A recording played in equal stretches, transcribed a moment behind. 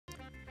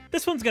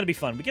This one's going to be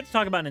fun. We get to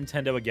talk about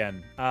Nintendo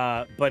again,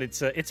 but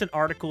it's an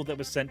article that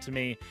was sent to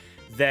me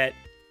that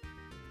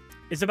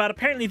is about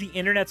apparently the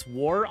internet's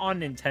war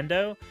on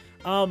Nintendo.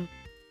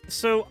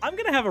 So I'm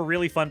going to have a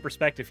really fun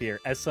perspective here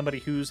as somebody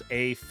who's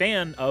a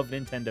fan of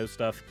Nintendo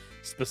stuff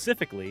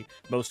specifically.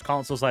 Most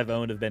consoles I've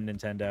owned have been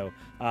Nintendo.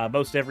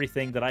 Most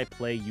everything that I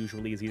play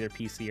usually is either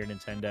PC or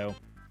Nintendo.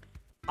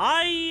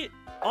 I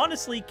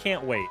honestly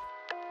can't wait.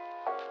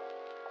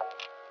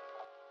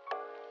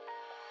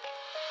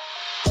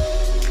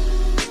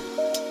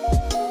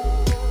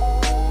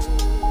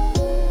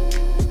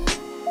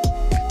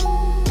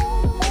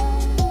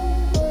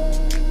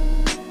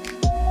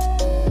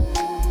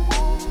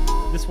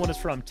 This one is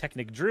from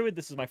Technic Druid.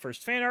 This is my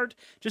first fan art.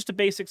 Just a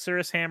basic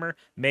Suris hammer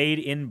made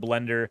in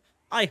Blender.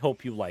 I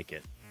hope you like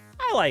it.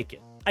 I like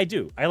it. I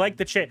do. I like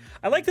the chain.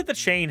 I like that the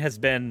chain has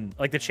been,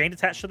 like the chain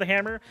attached to the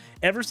hammer,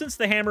 ever since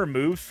the hammer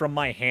moved from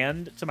my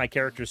hand to my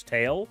character's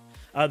tail,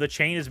 the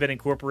chain has been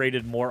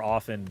incorporated more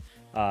often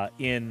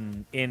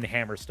in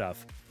hammer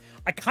stuff.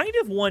 I kind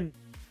of want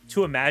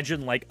to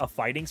imagine like a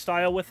fighting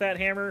style with that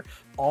hammer,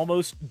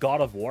 almost God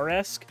of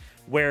War-esque,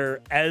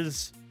 where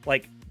as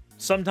like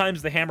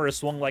sometimes the hammer is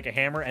swung like a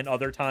hammer, and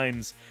other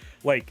times,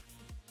 like,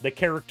 the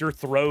character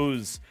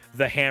throws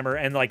the hammer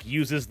and, like,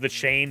 uses the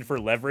chain for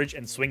leverage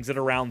and swings it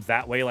around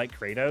that way like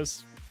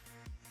Kratos.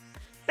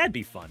 That'd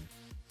be fun.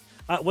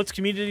 What's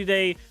Community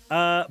Day?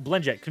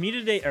 Blendjet.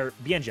 Community Day, or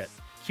Bienjet.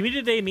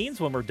 Community Day means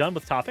when we're done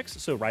with topics,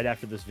 so right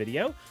after this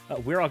video,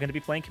 we're all going to be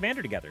playing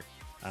Commander together.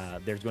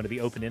 There's going to be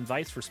open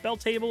invites for Spell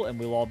Table, and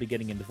we'll all be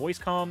getting into voice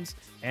comms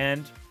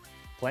and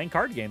playing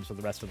card games for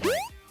the rest of the night.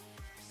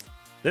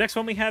 The next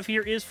one we have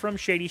here is from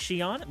Shady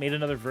Shion. Made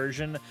another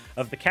version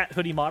of the cat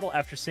hoodie model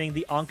after seeing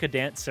the Anka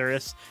dance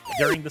Suris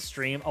during the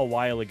stream a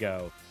while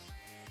ago.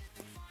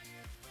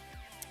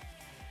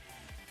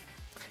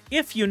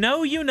 If you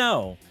know, you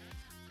know.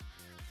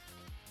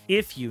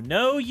 If you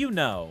know, you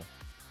know.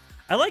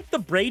 I like the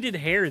braided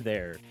hair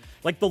there.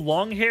 Like the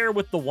long hair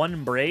with the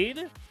one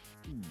braid.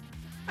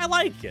 I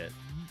like it.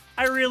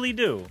 I really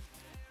do.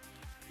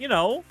 You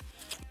know,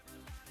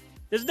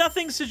 there's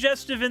nothing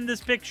suggestive in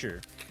this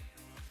picture.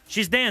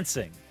 She's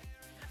dancing.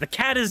 The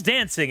cat is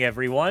dancing,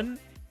 everyone.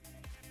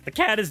 The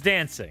cat is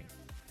dancing.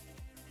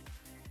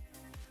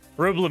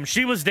 Rublum,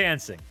 she was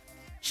dancing.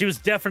 She was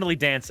definitely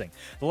dancing.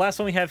 The last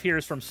one we have here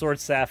is from Sword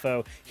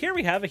Sappho. Here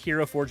we have a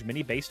Hero Forge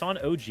mini based on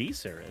OG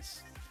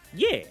Suris.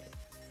 Yeah.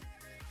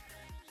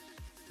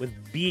 With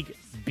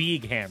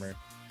big hammer.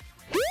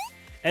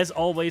 As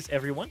always,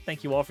 everyone,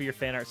 thank you all for your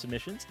fan art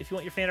submissions. If you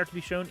want your fan art to be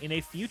shown in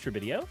a future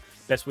video,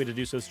 best way to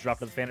do so is to drop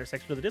it in the fan art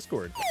section of the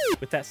Discord.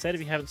 With that said,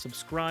 if you haven't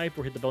subscribed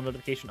or hit the bell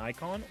notification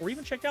icon, or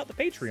even checked out the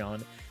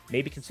Patreon,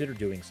 maybe consider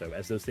doing so,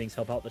 as those things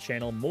help out the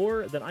channel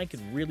more than I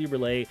could really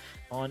relay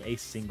on a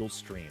single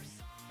stream.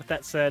 With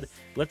that said,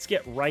 let's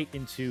get right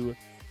into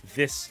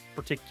this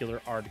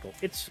particular article.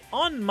 It's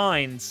on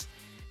Minds,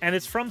 and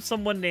it's from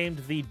someone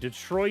named the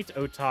Detroit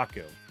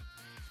Otaku.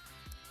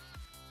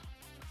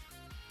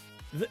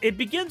 It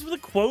begins with a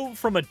quote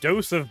from a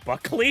dose of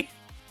Buckley,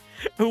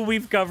 who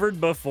we've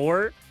covered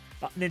before.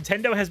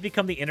 Nintendo has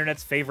become the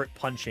internet's favorite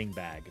punching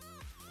bag.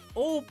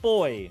 Oh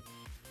boy.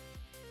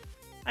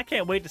 I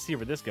can't wait to see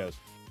where this goes.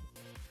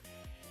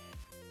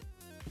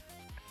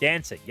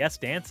 Dancing. Yes,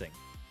 dancing.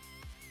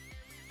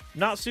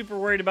 Not super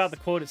worried about the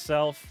quote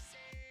itself.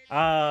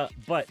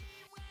 But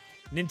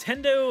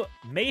Nintendo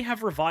may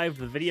have revived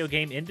the video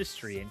game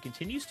industry and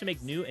continues to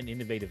make new and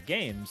innovative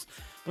games,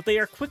 but they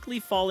are quickly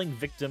falling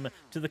victim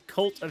to the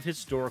cult of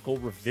historical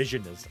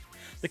revisionism.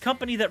 The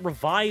company that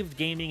revived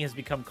gaming has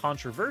become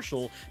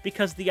controversial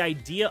because the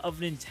idea of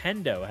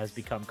Nintendo has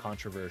become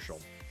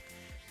controversial.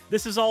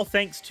 This is all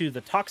thanks to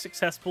the toxic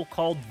cesspool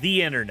called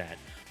the internet.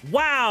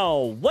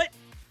 Wow, what?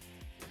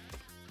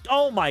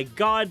 Oh my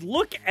god,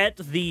 look at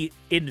the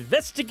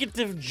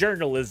investigative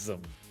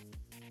journalism.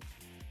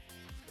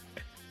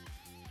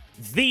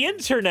 The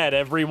internet,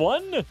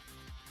 everyone!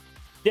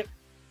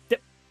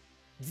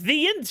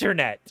 The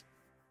internet!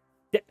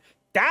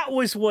 That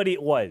was what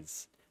it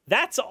was.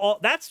 That's all.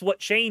 That's what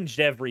changed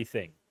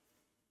everything.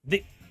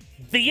 The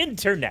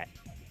internet.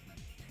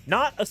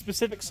 Not a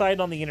specific site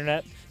on the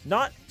internet,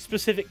 not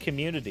specific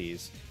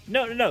communities.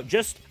 No,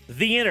 just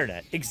the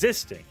internet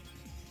existing.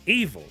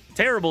 Evil,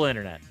 terrible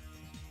internet.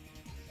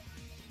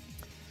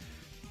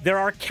 There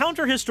are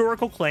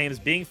counter-historical claims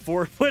being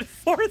put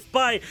forth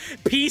by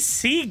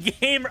PC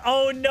gamer.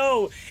 Oh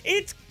no,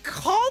 it's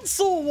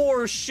console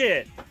war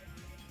shit.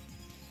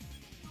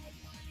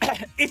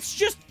 It's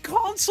just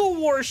console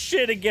war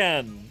shit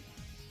again.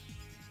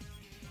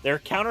 There are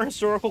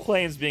counter-historical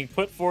claims being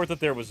put forth that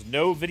there was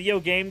no video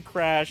game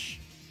crash,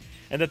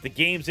 and that the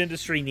games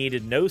industry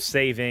needed no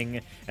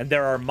saving, and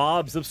there are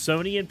mobs of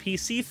Sony and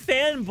PC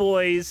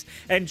fanboys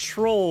and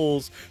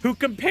trolls who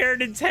compare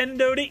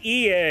Nintendo to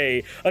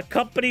EA, a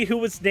company who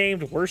was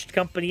named Worst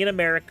Company in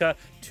America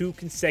 2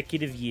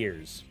 consecutive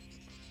years.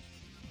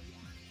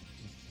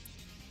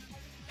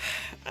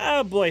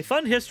 Oh boy,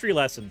 fun history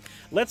lesson.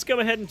 Let's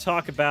go ahead and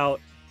talk about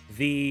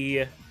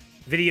the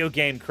video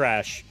game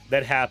crash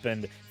that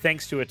happened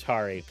thanks to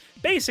Atari.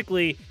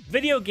 Basically,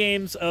 video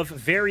games of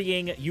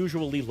varying,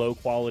 usually low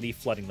quality,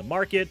 flooding the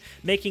market,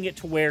 making it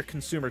to where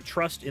consumer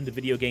trust in the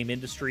video game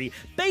industry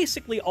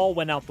basically all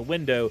went out the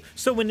window.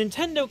 So when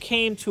Nintendo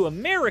came to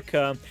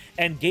America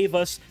and gave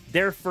us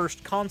their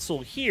first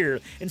console here,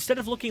 instead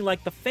of looking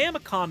like the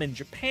Famicom in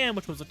Japan,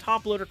 which was a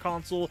top-loader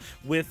console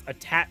with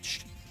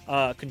attached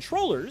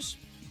controllers,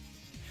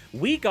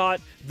 we got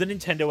the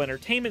Nintendo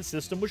Entertainment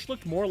System, which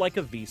looked more like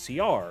a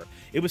VCR.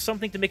 It was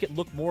something to make it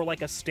look more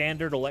like a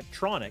standard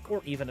electronic,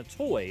 or even a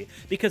toy,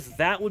 because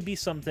that would be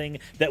something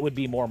that would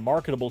be more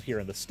marketable here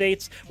in the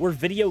States, where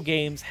video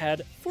games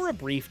had, for a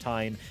brief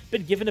time,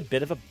 been given a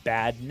bit of a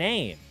bad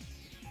name.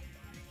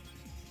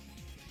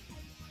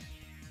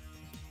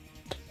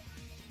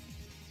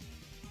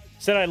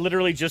 Said I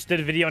literally just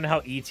did a video on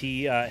how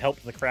E.T.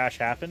 Helped the crash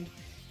happen.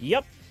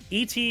 Yep.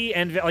 E.T.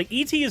 and like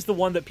E.T. is the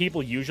one that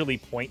people usually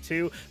point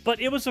to,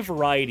 but it was a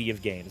variety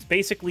of games.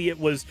 Basically, it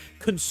was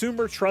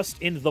consumer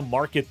trust in the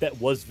market that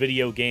was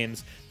video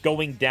games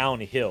going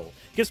downhill.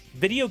 Because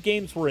video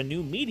games were a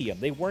new medium.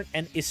 They weren't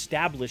an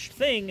established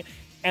thing,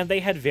 and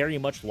they had very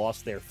much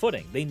lost their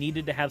footing. They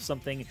needed to have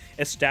something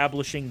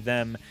establishing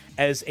them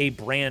as a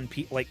brand,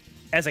 like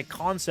as a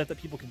concept that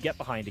people could get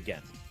behind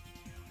again.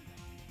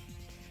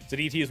 So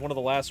E.T. is one of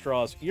the last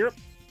straws. Europe.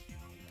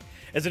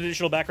 As an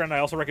additional background, I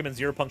also recommend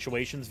Zero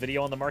Punctuation's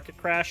video on the market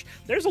crash.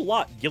 There's a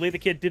lot. Gilly the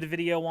Kid did a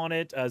video on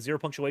it. Zero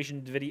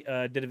Punctuation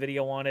did a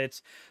video on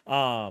it.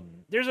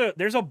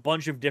 There's a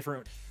bunch of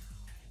different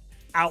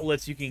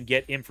outlets you can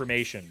get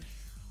information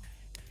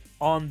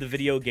on the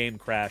video game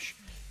crash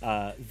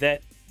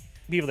that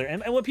people there.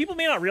 And what people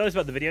may not realize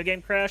about the video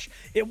game crash,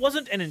 it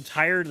wasn't an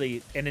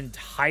entirely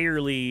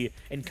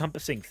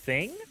encompassing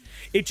thing.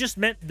 It just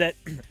meant that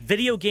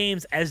video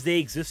games as they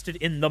existed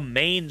in the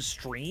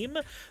mainstream,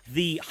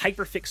 the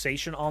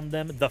hyperfixation on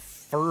them, the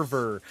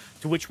fervor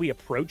to which we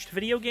approached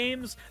video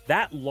games,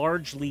 that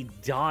largely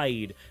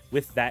died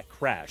with that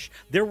crash.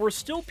 There were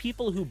still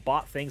people who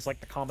bought things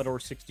like the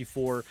Commodore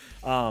 64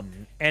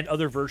 and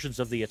other versions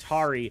of the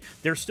Atari.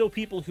 There's still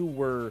people who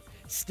were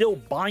still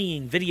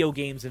buying video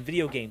games and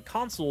video game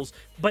consoles,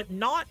 but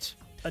not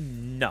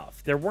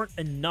enough. There weren't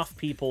enough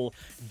people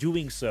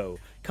doing so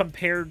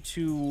compared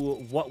to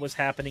what was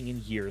happening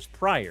in years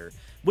prior,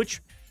 which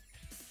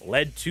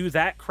led to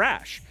that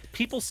crash.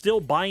 People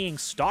still buying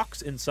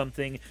stocks in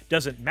something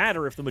doesn't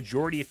matter if the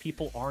majority of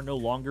people are no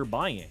longer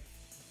buying.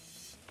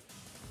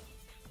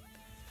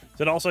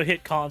 So it also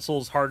hit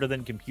consoles harder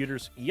than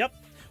computers. Yep.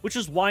 Which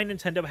is why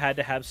Nintendo had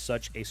to have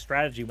such a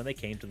strategy when they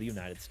came to the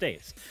United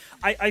States.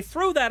 I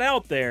throw that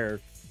out there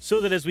so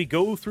that as we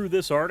go through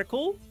this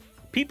article,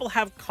 people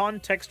have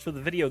context for the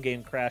video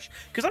game crash,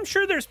 because I'm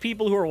sure there's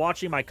people who are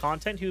watching my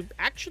content who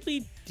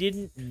actually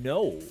didn't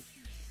know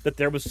that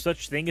there was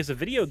such thing as a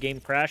video game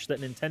crash that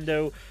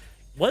Nintendo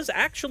was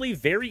actually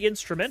very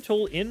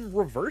instrumental in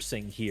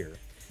reversing here.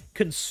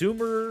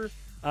 Consumer,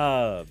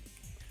 what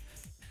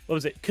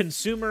was it?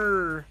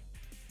 Consumer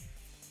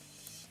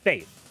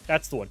faith.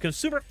 That's the one.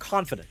 Consumer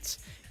confidence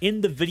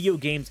in the video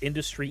games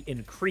industry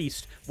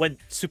increased when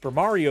Super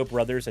Mario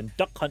Brothers and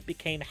Duck Hunt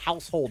became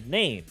household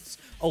names,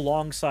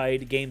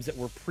 alongside games that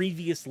were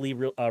previously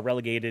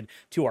relegated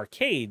to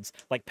arcades,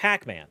 like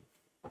Pac-Man.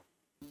 But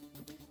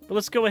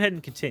let's go ahead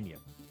and continue.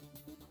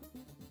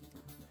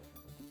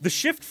 The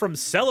shift from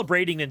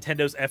celebrating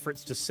Nintendo's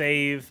efforts to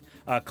save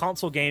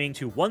console gaming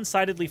to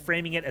one-sidedly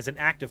framing it as an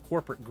act of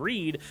corporate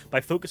greed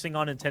by focusing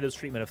on Nintendo's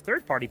treatment of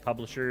third-party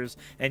publishers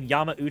and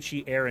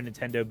Yamauchi-era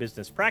Nintendo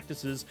business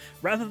practices,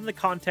 rather than the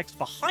context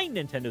behind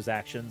Nintendo's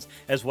actions,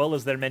 as well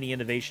as their many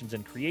innovations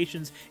and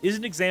creations, is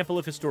an example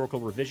of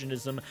historical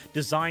revisionism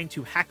designed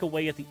to hack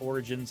away at the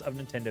origins of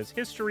Nintendo's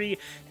history,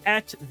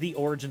 at the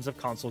origins of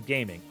console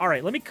gaming. All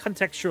right, let me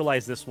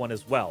contextualize this one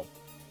as well.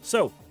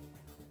 So,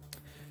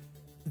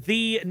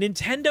 the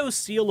Nintendo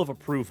seal of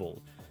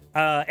approval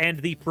and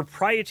the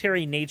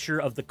proprietary nature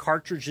of the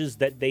cartridges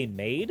that they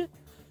made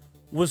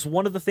was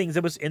one of the things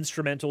that was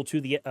instrumental to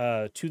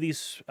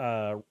these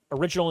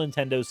original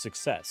Nintendo's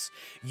success.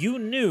 You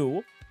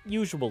knew,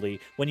 usually,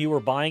 when you were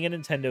buying a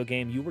Nintendo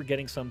game, you were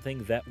getting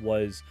something that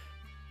was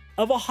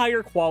of a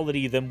higher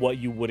quality than what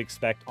you would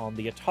expect on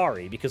the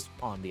Atari, because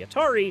on the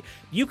Atari,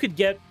 you could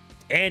get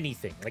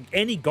anything. Like,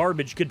 any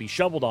garbage could be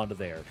shoveled onto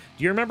there.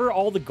 Do you remember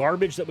all the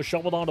garbage that was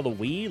shoveled onto the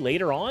Wii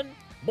later on?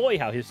 Boy,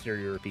 how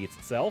history repeats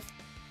itself.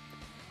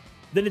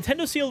 The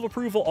Nintendo seal of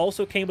approval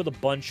also came with a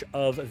bunch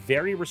of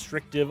very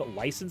restrictive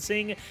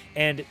licensing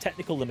and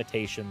technical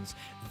limitations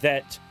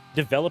that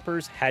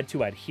developers had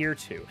to adhere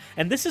to.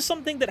 And this is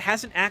something that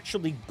hasn't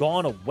actually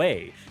gone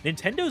away.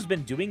 Nintendo's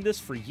been doing this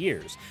for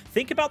years.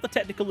 Think about the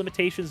technical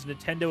limitations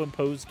Nintendo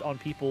imposed on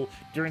people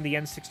during the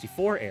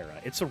N64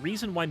 era. It's a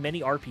reason why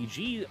many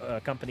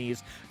RPG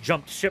companies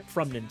jumped ship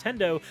from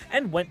Nintendo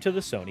and went to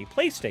the Sony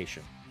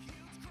PlayStation.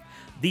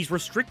 These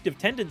restrictive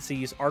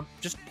tendencies are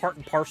just part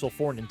and parcel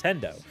for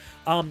Nintendo.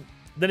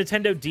 The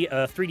Nintendo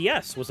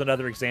 3DS was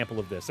another example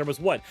of this. There was,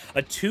 what,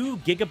 a 2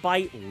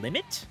 GB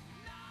limit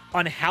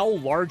on how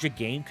large a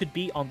game could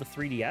be on the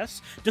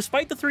 3DS,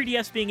 despite the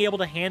 3DS being able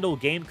to handle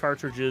game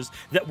cartridges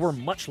that were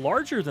much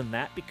larger than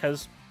that,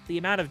 because the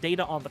amount of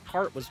data on the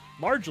cart was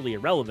largely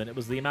irrelevant. It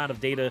was the amount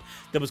of data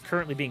that was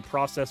currently being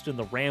processed in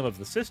the RAM of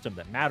the system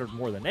that mattered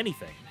more than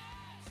anything.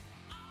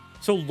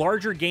 So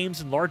larger games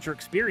and larger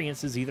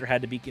experiences either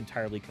had to be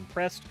entirely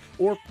compressed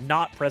or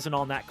not present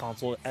on that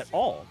console at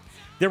all.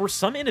 There were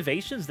some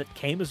innovations that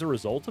came as a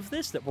result of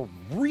this that were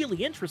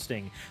really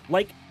interesting,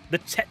 like the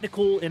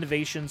technical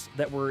innovations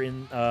that were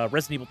in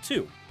Resident Evil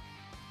 2.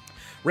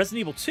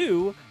 Resident Evil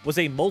 2 was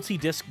a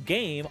multi-disc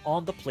game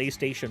on the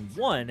PlayStation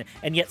 1,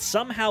 and yet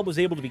somehow was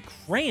able to be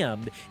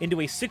crammed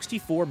into a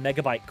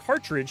 64-megabyte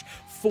cartridge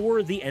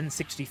for the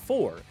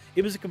N64.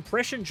 It was a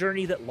compression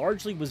journey that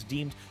largely was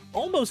deemed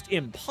almost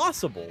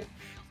impossible,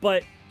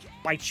 but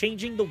by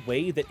changing the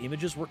way that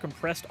images were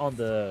compressed on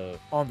the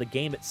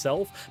game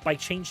itself, by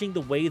changing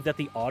the way that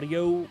the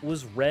audio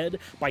was read,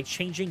 by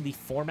changing the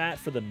format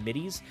for the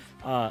MIDIs,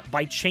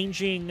 by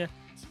changing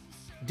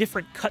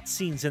different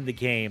cutscenes in the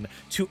game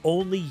to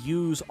only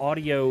use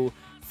audio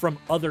from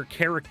other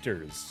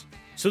characters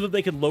so that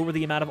they could lower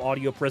the amount of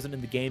audio present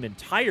in the game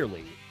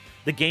entirely,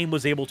 the game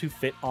was able to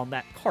fit on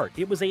that cart.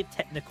 It was a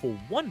technical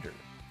wonder.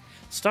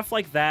 Stuff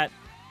like that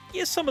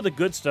is some of the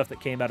good stuff that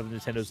came out of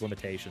Nintendo's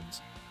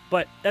limitations.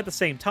 But at the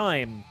same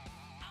time,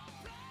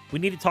 we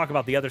need to talk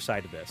about the other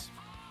side of this.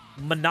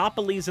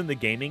 Monopolies in the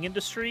gaming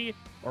industry,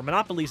 or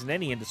monopolies in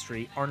any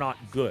industry, are not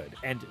good.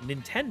 And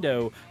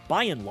Nintendo,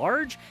 by and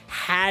large,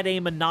 had a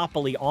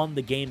monopoly on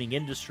the gaming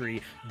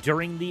industry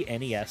during the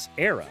NES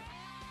era.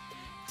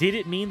 Did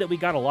it mean that we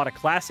got a lot of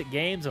classic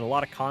games and a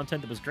lot of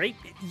content that was great?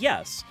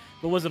 Yes.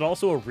 But was it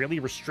also a really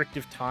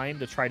restrictive time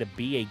to try to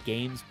be a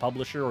games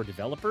publisher or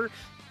developer?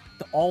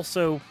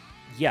 Also,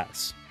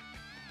 yes.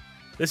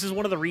 This is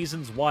one of the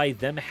reasons why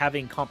them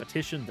having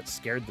competition that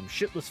scared them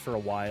shitless for a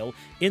while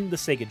in the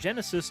Sega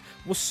Genesis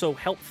was so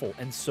helpful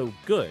and so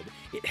good.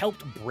 It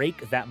helped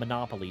break that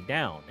monopoly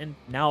down. And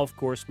now, of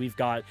course, we've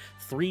got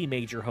 3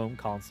 major home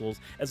consoles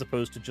as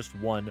opposed to just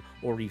 1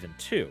 or even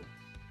 2.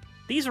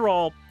 These are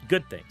all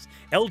good things.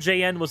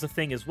 LJN was a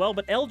thing as well,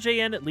 but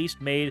LJN at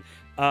least made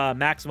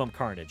Maximum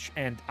Carnage.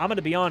 And I'm going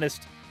to be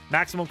honest,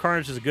 Maximum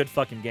Carnage is a good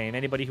fucking game.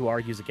 Anybody who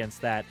argues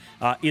against that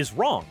is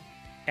wrong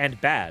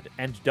and bad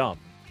and dumb.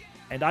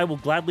 And I will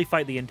gladly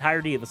fight the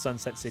entirety of the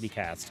Sunset City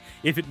cast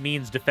if it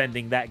means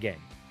defending that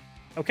game.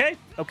 Okay?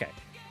 Okay.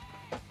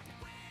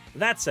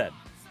 That said,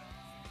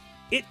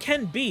 it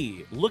can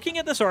be, looking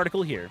at this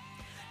article here,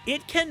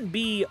 it can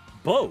be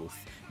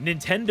both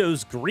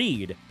Nintendo's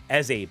greed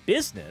as a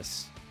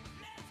business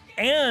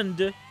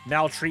and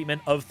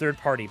maltreatment of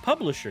third-party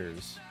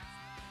publishers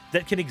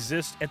that can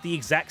exist at the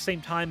exact same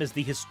time as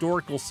the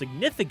historical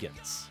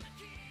significance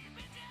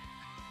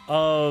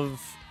of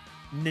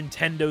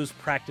Nintendo's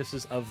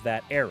practices of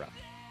that era.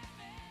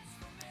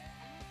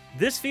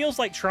 This feels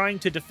like trying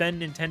to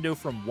defend Nintendo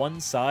from one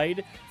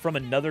side, from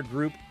another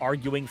group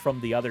arguing from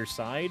the other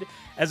side,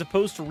 as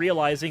opposed to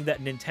realizing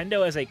that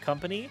Nintendo as a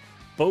company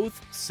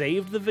both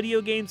saved the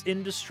video games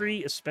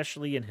industry,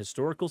 especially in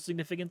historical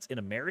significance in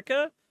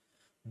America,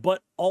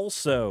 but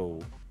also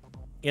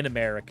in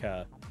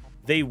America,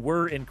 they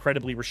were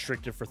incredibly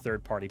restrictive for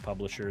third-party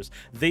publishers.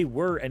 They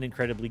were an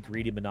incredibly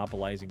greedy,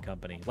 monopolizing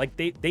company. Like,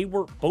 they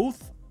were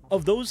both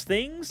of those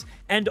things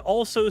and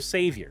also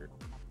savior.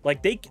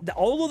 Like,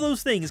 all of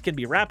those things can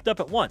be wrapped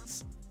up at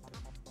once.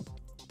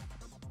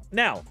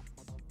 Now,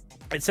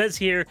 it says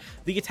here,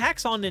 the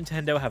attacks on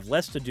Nintendo have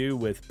less to do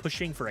with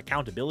pushing for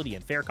accountability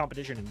and fair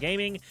competition in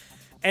gaming,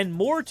 and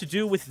more to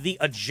do with the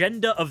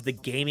agenda of the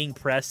gaming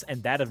press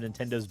and that of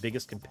Nintendo's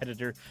biggest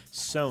competitor,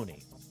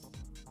 Sony.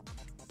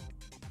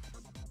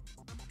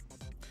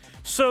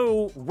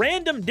 So,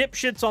 random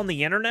dipshits on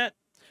the internet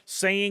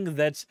saying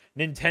that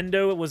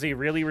Nintendo was a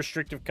really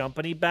restrictive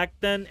company back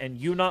then, and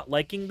you not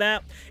liking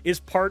that is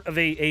part of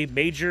a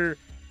major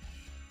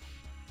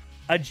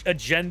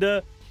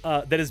agenda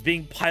that is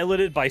being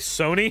piloted by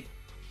Sony?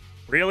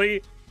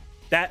 Really?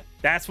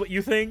 That's what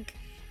you think?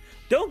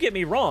 Don't get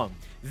me wrong.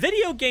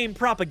 Video game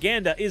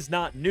propaganda is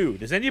not new.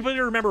 Does anybody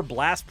remember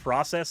blast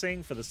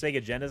processing for the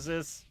Sega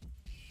Genesis?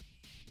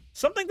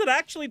 Something that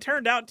actually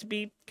turned out to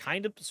be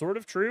kind of sort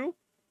of true.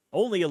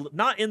 Only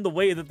not in the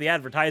way that the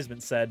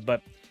advertisement said,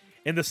 but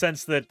in the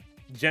sense that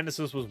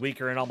Genesis was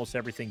weaker in almost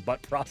everything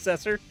but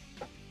processor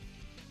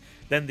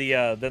than the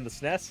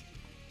SNES.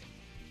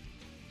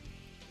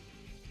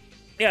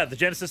 Yeah, the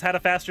Genesis had a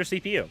faster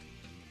CPU.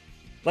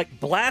 Like,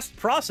 blast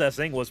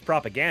processing was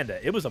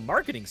propaganda. It was a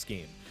marketing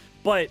scheme.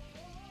 But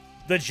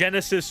the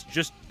Genesis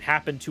just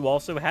happened to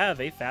also have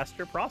a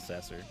faster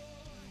processor.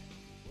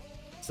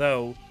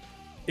 So,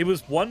 it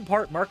was one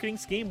part marketing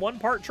scheme, one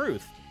part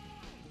truth.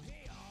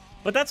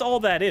 But that's all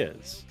that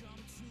is.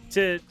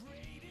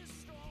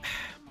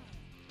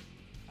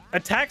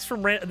 Attacks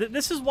from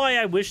this is why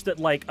I wish that,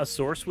 like, a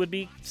source would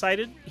be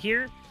cited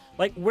here.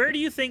 Like, where do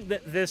you think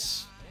that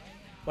this,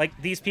 like,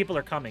 these people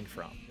are coming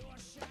from?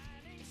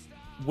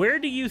 Where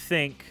do you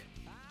think,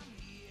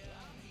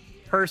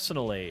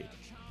 personally,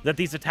 that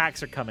these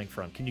attacks are coming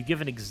from? Can you give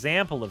an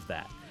example of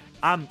that?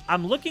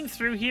 I'm looking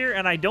through here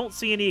and I don't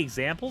see any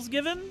examples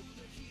given,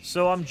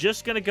 so I'm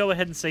just gonna go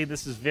ahead and say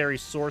this is very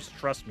sourced.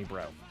 Trust me,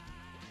 bro.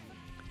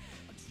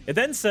 It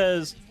then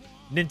says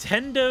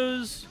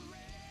Nintendo's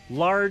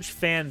large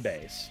fan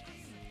base,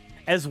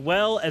 as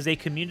well as a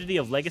community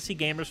of legacy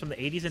gamers from the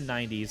 80s and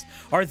 90s,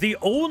 are the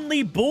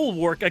only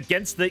bulwark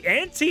against the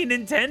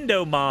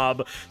anti-Nintendo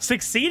mob,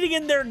 succeeding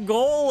in their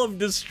goal of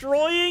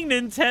destroying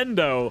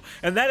Nintendo,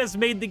 and that has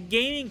made the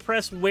gaming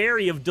press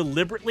wary of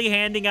deliberately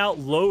handing out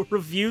low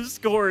review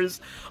scores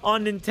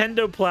on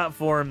Nintendo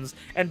platforms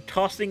and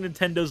tossing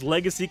Nintendo's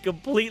legacy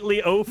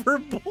completely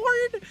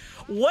overboard.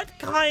 What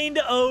kind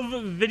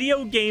of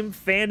video game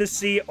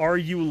fantasy are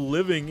you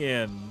living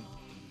in?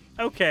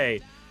 Okay.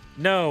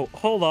 No,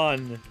 hold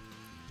on.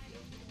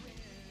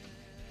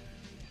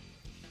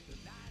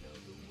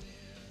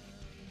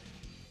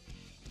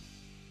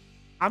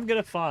 I'm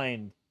gonna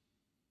find...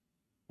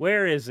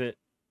 Where is it?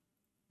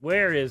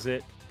 Where is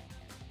it?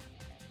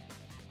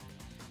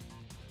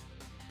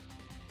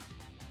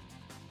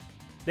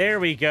 There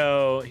we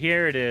go.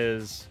 Here it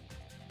is.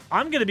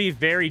 I'm gonna be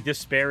very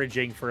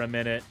disparaging for a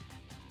minute.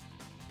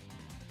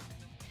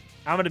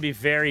 I'm gonna be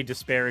very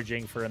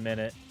disparaging for a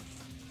minute.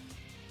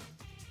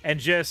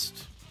 And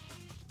just...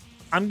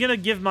 I'm gonna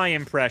give my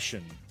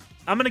impression.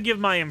 I'm gonna give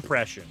my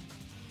impression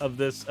of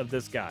this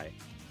guy.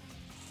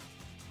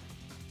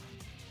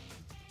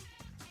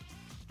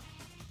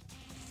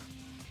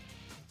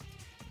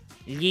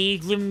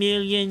 Leave the $1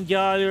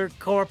 million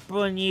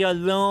company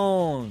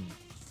alone.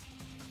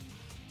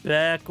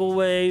 Back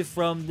away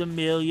from the $1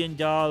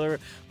 million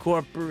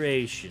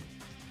corporation.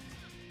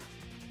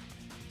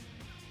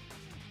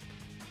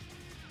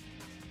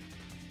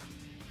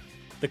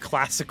 The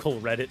classical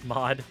Reddit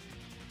mod.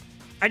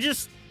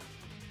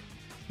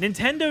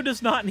 Nintendo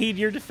does not need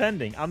your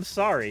defending. I'm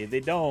sorry,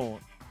 they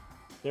don't.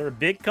 They're a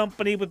big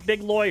company with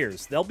big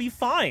lawyers. They'll be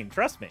fine,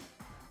 trust me.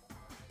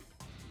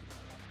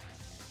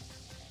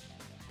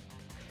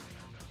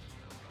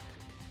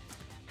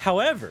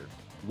 However,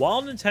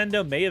 while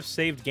Nintendo may have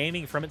saved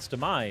gaming from its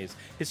demise,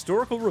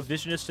 historical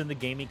revisionists in the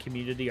gaming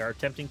community are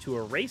attempting to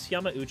erase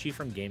Yamauchi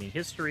from gaming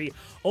history,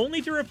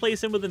 only to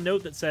replace him with a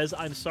note that says,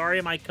 "I'm sorry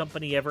my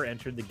company ever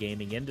entered the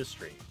gaming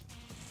industry."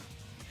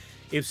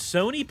 If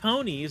Sony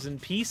ponies and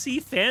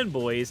PC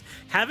fanboys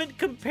haven't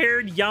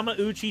compared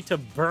Yamauchi to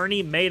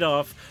Bernie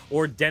Madoff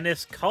or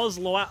Dennis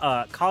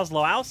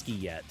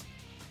Kozlowski yet,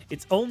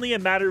 it's only a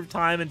matter of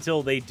time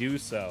until they do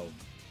so.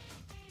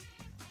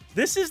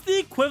 This is the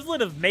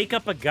equivalent of make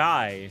up a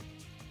guy.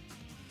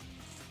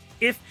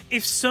 If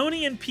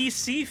Sony and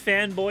PC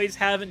fanboys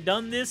haven't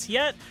done this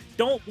yet,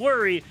 don't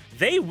worry,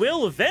 they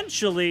will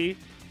eventually.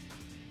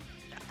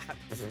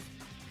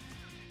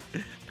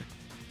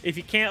 If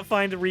you can't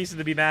find a reason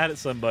to be mad at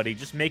somebody,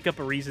 just make up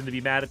a reason to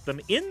be mad at them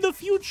in the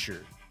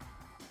future.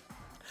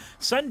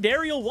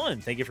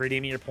 Sundarial1, thank you for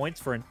redeeming your points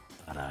for an...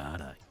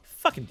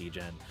 fucking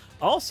degen.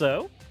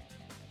 Also,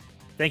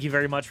 thank you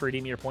very much for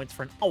redeeming your points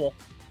for an owl.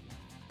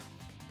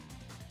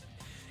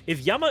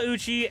 If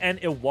Yamauchi and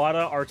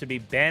Iwata are to be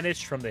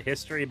banished from the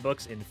history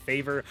books in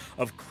favor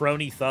of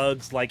crony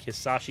thugs like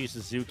Hisashi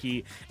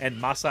Suzuki and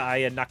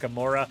Masaya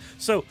Nakamura...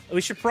 So,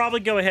 we should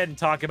probably go ahead and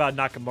talk about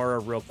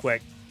Nakamura real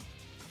quick.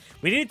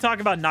 We need to talk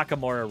about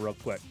Nakamura real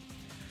quick.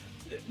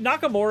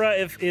 Nakamura,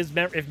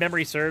 if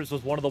memory serves,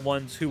 was one of the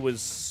ones who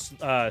was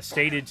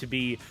stated to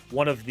be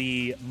one of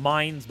the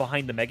minds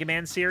behind the Mega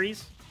Man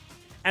series.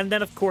 And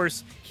then, of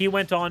course, he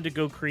went on to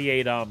go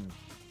create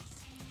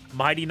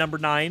Mighty No.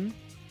 9,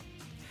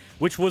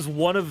 which was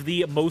one of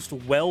the most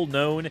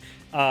well-known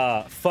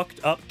fucked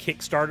up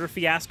Kickstarter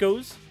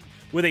fiascos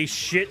with a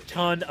shit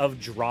ton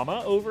of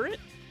drama over it.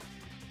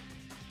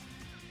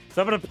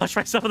 So I'm going to punch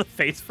myself in the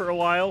face for a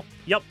while.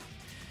 Yep.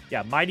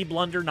 Yeah, Mighty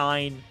Blunder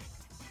 9.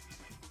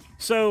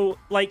 So,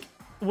 like,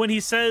 when he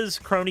says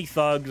crony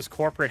thugs,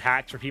 corporate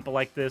hacks, or people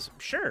like this,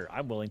 sure,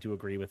 I'm willing to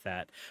agree with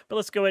that. But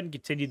let's go ahead and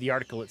continue the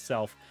article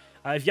itself.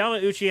 If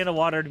Yamauchi and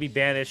Iwata are to be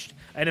banished,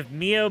 and if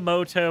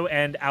Miyamoto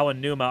and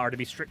Aonuma are to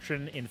be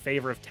stricken in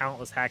favor of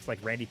talentless hacks like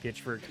Randy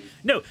Pitchford...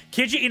 No,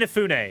 Kiji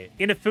Inafune.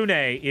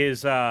 Inafune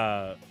is,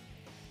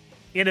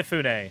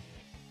 Inafune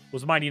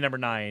was Mighty No.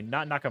 9,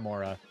 not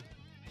Nakamura.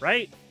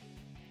 Right?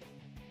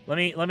 Let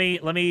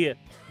me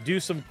do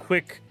some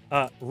quick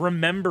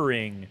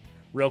remembering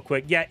real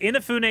quick. Yeah,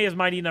 Inafune is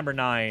Mighty No.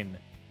 9.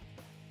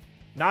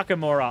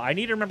 Nakamura. I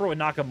need to remember what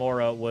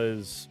Nakamura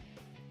was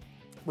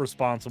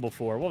responsible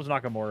for. What was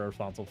Nakamura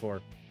responsible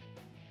for?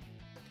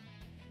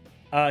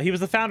 He was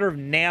the founder of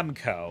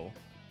Namco.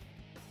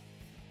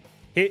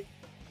 He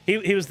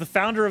was the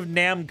founder of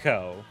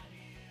Namco.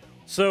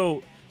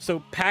 So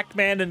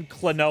Pac-Man and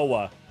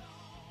Klonoa.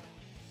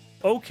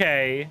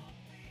 Okay.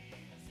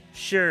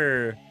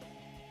 Sure.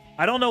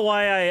 I don't know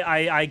why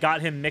I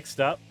got him mixed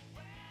up.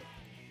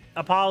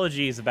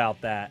 Apologies about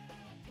that.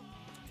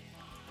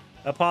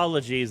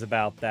 Apologies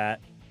about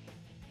that.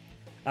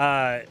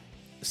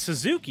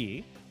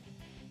 Suzuki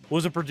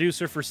was a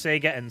producer for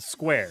Sega and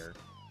Square.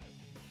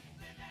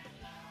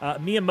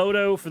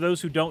 Miyamoto, for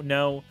those who don't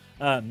know,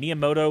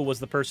 Miyamoto was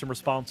the person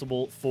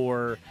responsible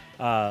for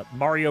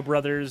Mario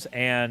Brothers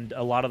and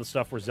a lot of the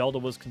stuff where Zelda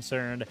was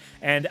concerned.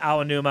 And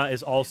Aonuma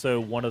is also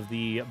one of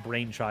the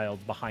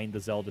brainchilds behind the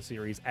Zelda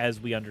series as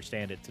we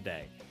understand it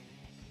today.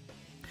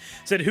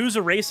 Said, who's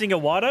erasing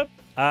Iwata?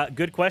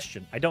 Good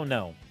question. I don't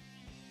know.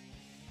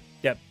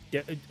 Yep.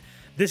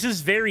 This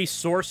is very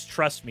source,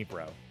 trust me,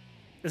 bro.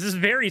 This is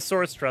very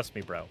source, trust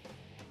me, bro.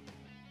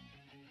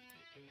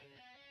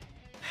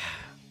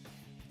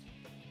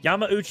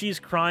 Yamauchi's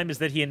crime is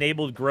that he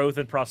enabled growth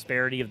and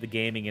prosperity of the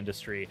gaming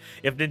industry.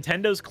 If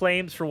Nintendo's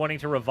claims for wanting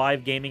to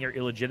revive gaming are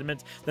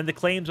illegitimate, then the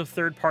claims of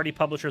third-party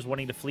publishers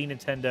wanting to flee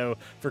Nintendo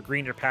for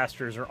greener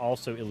pastures are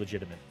also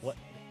illegitimate. What?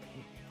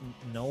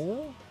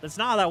 No? That's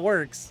not how that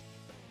works.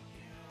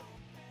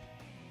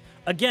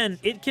 Again,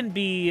 it can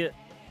be...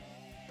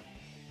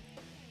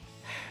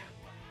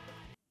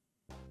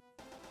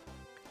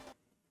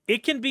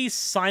 It can be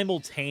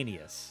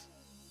simultaneous.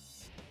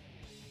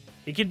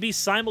 It can be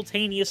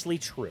simultaneously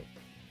true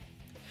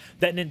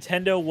that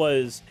Nintendo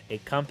was a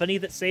company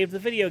that saved the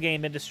video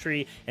game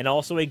industry and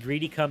also a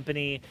greedy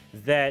company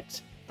that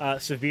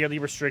severely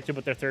restricted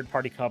what their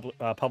third-party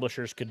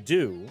publishers could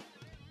do.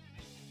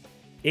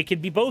 It can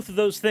be both of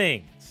those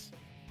things.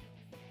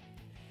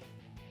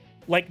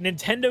 Like,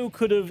 Nintendo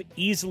could have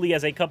easily,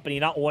 as a company,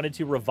 not wanted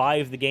to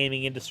revive the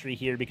gaming industry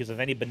here because of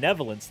any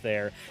benevolence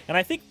there. And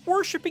I think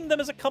worshipping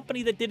them as a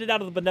company that did it out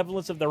of the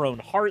benevolence of their own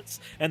hearts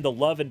and the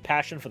love and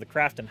passion for the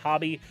craft and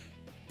hobby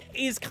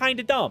is kind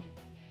of dumb.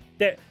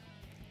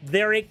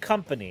 They're a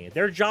company.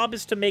 Their job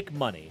is to make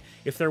money.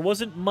 If there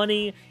wasn't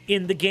money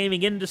in the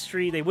gaming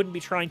industry, they wouldn't be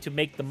trying to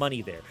make the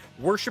money there.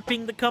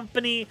 Worshipping the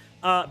company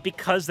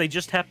because they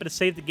just happen to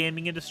save the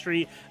gaming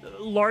industry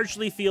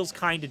largely feels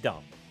kind of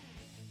dumb.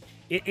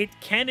 It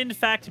can, in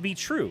fact, be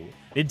true.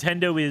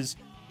 Nintendo is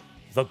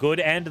the good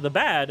and the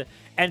bad,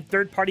 and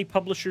third-party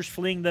publishers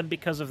fleeing them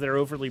because of their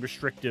overly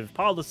restrictive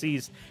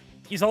policies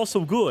is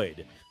also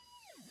good.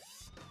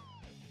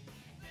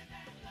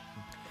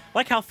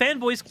 Like how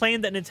fanboys claim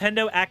that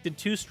Nintendo acted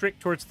too strict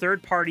towards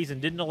third parties and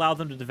didn't allow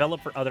them to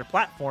develop for other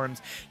platforms,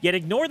 yet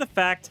ignore the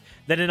fact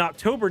that in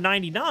October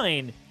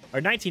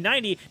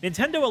 1990,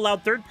 Nintendo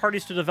allowed third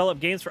parties to develop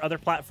games for other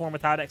platforms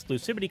without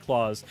exclusivity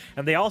clause,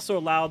 and they also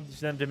allowed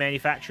them to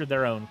manufacture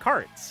their own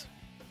carts.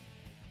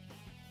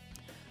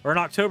 Or in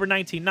October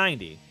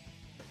 1990.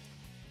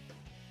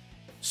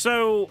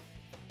 So,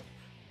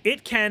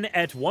 it can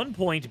at one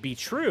point be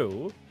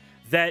true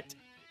that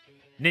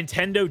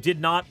Nintendo did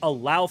not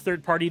allow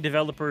third-party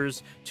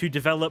developers to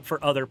develop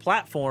for other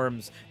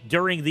platforms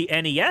during the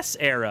NES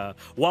era,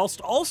 whilst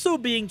also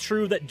being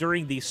true that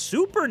during the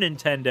Super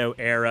Nintendo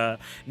era,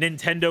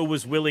 Nintendo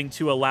was willing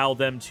to allow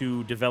them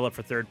to develop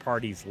for third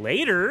parties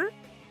later.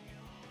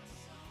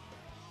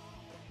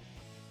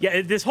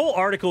 Yeah, this whole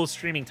article is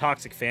streaming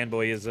toxic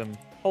fanboyism.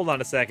 Hold on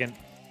a second.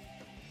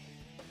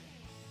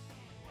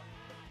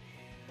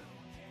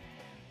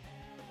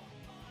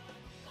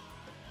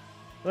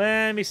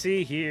 Let me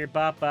see here.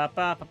 Ba ba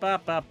ba ba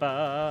ba ba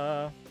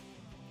ba.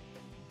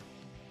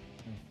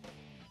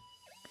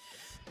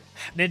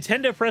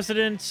 Nintendo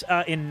president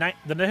the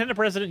Nintendo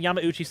president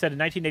Yamauchi said in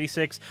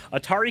 1986,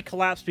 Atari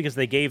collapsed because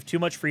they gave too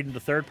much freedom to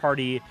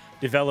third-party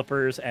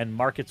developers and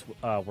markets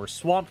were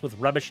swamped with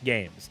rubbish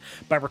games.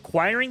 By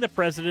requiring the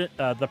present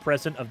of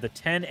the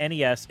 10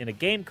 NES in a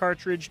game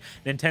cartridge,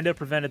 Nintendo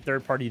prevented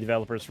third-party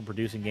developers from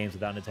producing games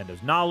without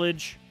Nintendo's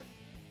knowledge.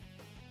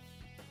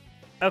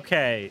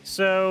 Okay,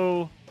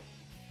 so...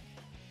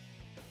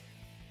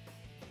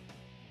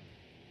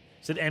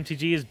 Said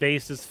MTG is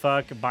based as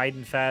fuck.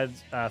 Biden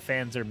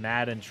fans are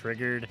mad and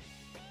triggered.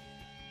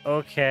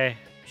 Okay.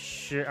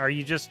 Sure. Are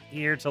you just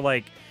here to,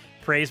 like,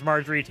 praise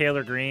Marjorie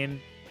Taylor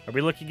Greene? Are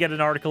we looking at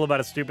an article about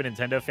a stupid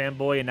Nintendo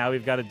fanboy and now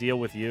we've got to deal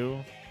with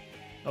you?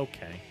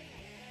 Okay.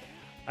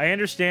 I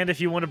understand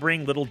if you want to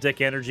bring little dick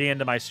energy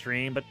into my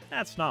stream, but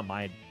that's not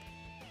my...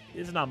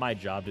 It's not my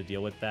job to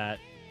deal with that.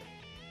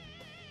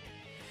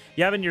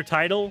 You have in your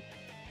title?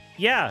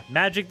 Yeah,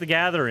 Magic the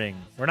Gathering.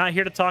 We're not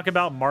here to talk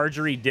about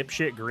Marjorie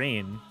Dipshit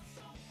Green.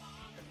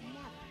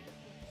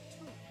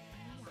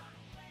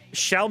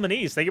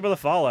 Shalmanese, thank you for the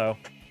follow.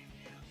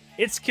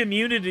 It's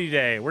Community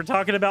Day. We're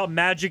talking about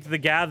Magic the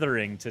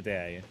Gathering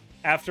today.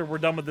 After we're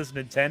done with this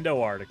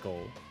Nintendo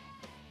article.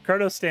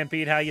 Kurtos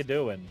Stampede, how you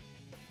doing?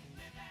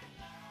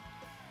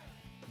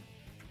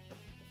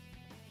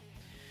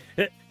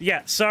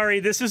 Yeah, sorry,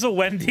 this is a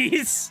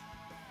Wendy's.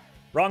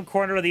 Wrong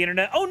corner of the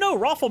internet. Oh no,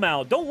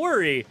 Rafflemout, don't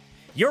worry.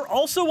 You're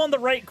also on the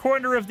right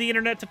corner of the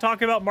internet to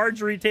talk about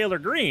Marjorie Taylor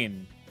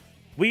Greene.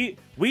 We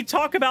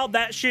talk about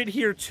that shit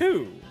here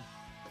too.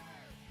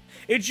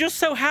 It just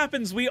so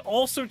happens we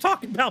also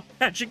talk about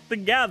Magic the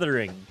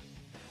Gathering.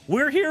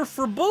 We're here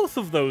for both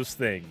of those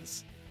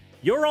things.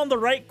 You're on the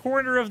right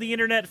corner of the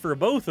internet for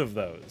both of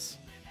those.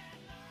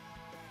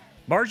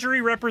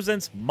 Marjorie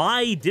represents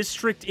my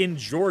district in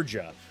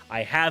Georgia.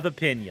 I have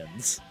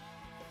opinions.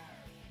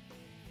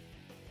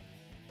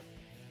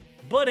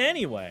 But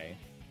anyway,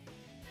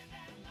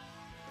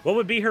 what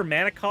would be her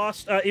mana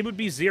cost? It would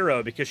be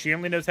 0 because she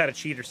only knows how to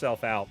cheat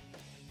herself out.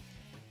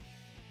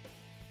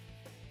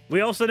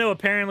 We also know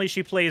apparently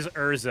she plays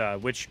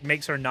Urza, which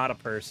makes her not a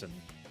person.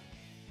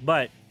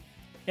 But,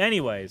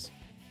 anyways.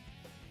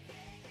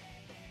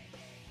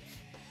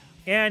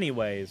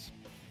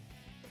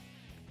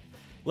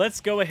 Let's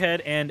go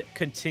ahead and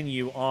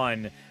continue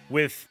on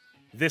with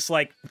this,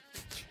 like,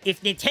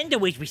 if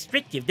Nintendo is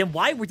restrictive, then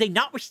why were they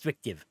not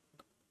restrictive?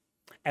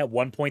 At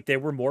one point, they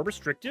were more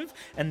restrictive,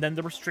 and then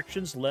the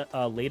restrictions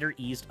later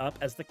eased up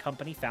as the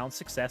company found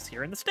success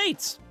here in the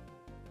States.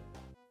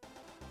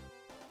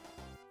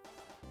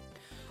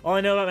 All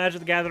I know about Magic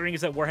the Gathering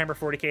is that Warhammer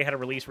 40k had a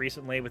release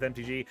recently with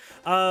MTG.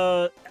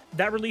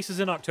 That release is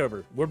in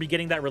October. We'll be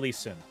getting that release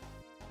soon.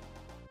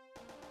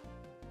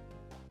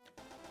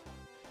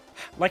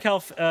 Like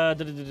how...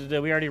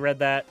 we already read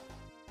that.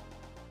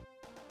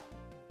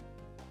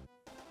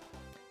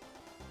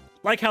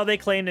 Like how they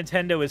claim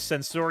Nintendo is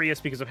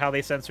censorious because of how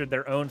they censored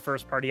their own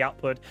first-party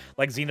output,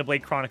 like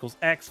Xenoblade Chronicles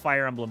X,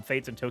 Fire Emblem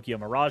Fates, and Tokyo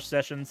Mirage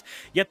Sessions,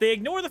 yet they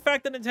ignore the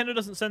fact that Nintendo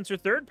doesn't censor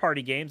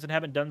third-party games and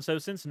haven't done so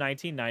since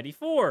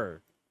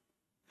 1994.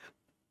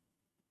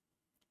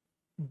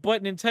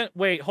 But Nintendo...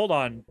 Wait, hold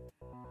on.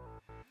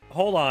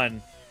 Hold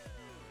on.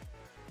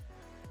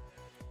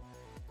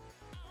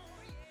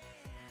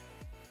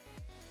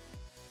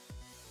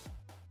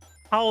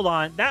 Hold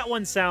on. That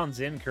one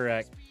sounds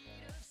incorrect.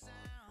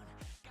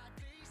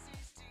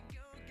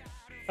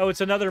 Oh,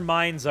 it's another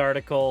Minds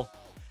article.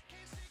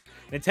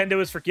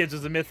 Nintendo is for kids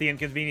is a myth, the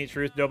inconvenient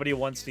truth nobody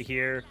wants to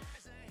hear.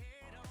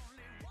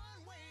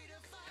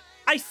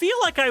 I feel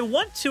like I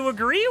want to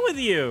agree with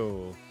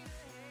you.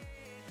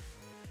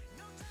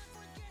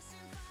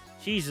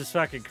 Jesus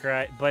fucking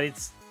Christ. But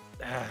it's...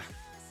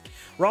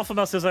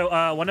 Rolfamel says,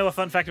 I want to know a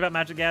fun fact about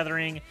Magic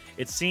Gathering.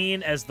 It's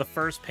seen as the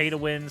first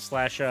pay-to-win /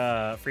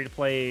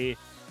 free-to-play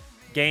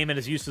game and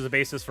is used as a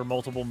basis for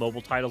multiple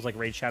mobile titles like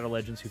Raid Shadow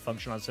Legends who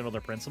function on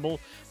similar principle.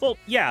 Well,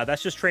 yeah,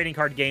 that's just trading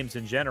card games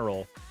in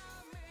general.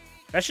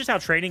 That's just how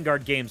trading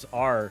card games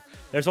are.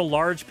 There's a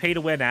large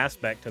pay-to-win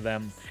aspect to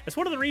them. It's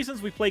one of the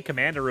reasons we play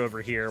Commander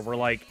over here, where,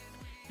 like,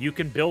 you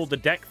can build a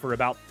deck for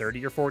about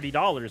 $30 or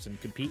 $40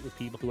 and compete with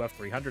people who have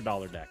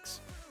 $300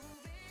 decks.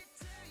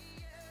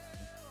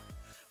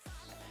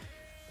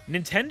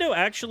 Nintendo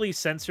actually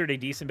censored a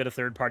decent bit of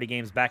third-party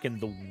games back in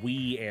the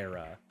Wii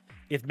era,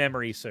 if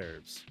memory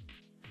serves.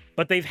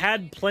 But they've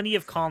had plenty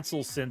of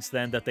consoles since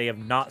then that they have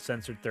not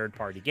censored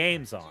third-party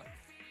games on.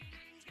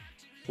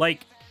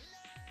 Like,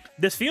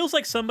 this feels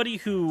like somebody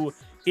who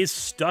is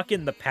stuck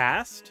in the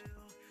past.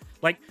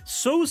 Like,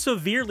 so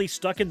severely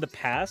stuck in the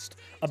past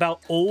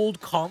about old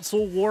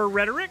console war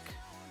rhetoric.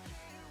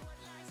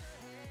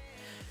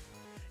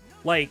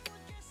 Like,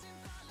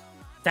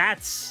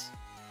 that's...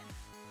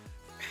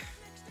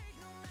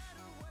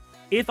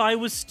 If I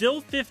was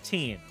still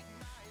 15,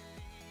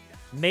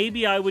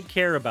 maybe I would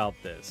care about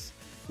this.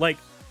 Like,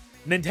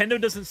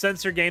 Nintendo doesn't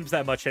censor games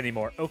that much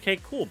anymore. Okay,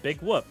 cool,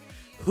 big whoop.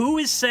 Who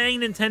is saying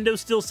Nintendo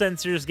still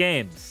censors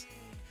games?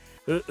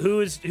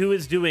 Who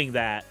is doing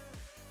that?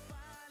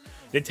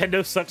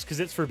 Nintendo sucks because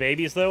it's for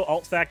babies, though?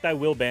 Alt fact, I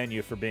will ban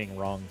you for being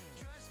wrong.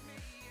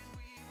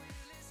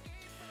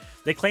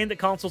 They claim that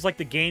consoles like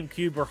the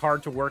GameCube were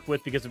hard to work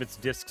with because of its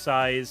disc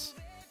size.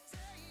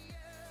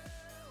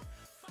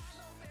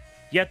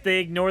 Yet they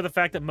ignore the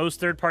fact that most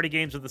third-party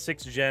games of the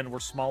 6th gen were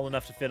small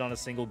enough to fit on a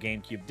single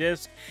GameCube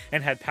disc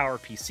and had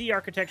PowerPC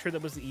architecture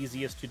that was the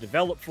easiest to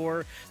develop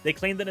for. They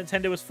claim that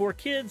Nintendo is for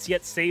kids,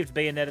 yet saved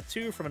Bayonetta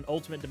 2 from an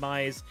ultimate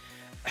demise.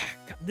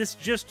 This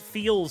just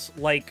feels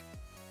like,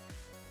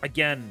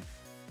 again,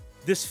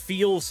 this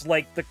feels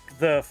like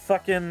the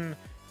fucking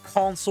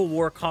console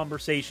war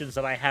conversations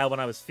that I had when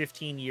I was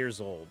 15 years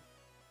old.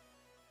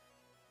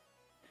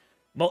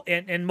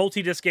 And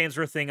multi-disc games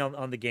were a thing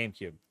on the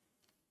GameCube.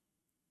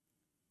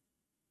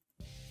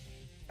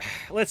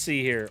 Let's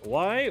see here.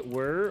 Why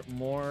were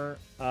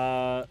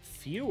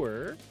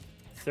fewer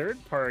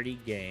third-party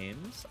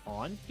games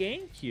on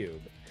GameCube?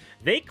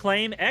 They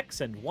claim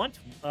X and want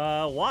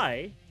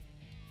Y.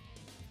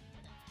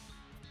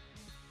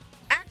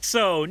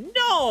 Axo,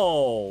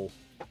 no!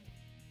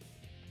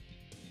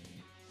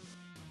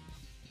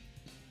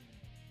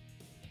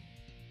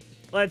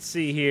 Let's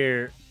see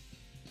here.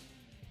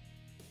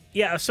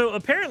 Yeah, so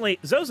apparently,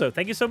 Zozo,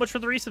 thank you so much for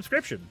the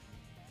resubscription.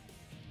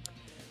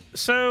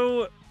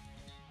 So...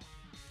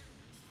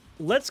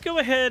 let's go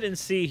ahead and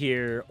see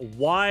here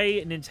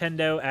why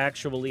Nintendo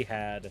actually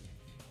had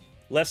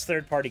less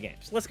third-party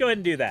games. Let's go ahead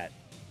and do that.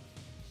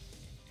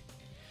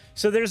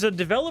 So there's a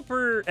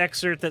developer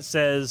excerpt that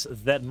says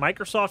that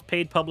Microsoft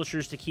paid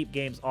publishers to keep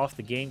games off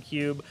the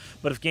GameCube,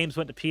 but if games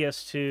went to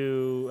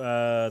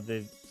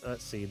PS2,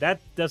 let's see, that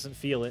doesn't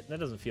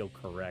feel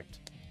correct.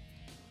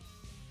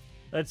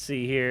 Let's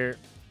see here.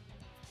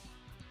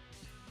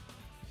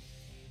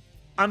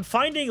 I'm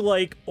finding,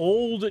 like,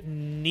 old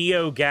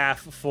NeoGAF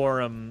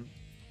forum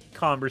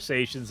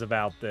conversations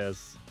about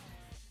this.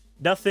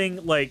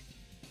 Nothing, like,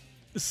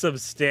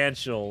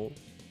 substantial.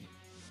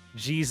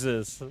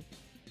 Jesus.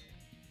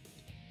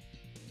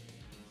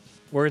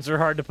 Words are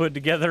hard to put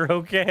together,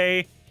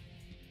 okay?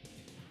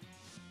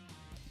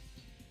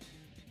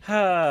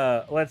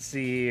 Let's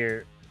see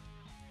here.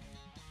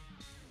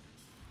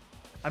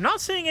 I'm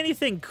not saying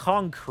anything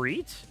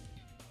concrete.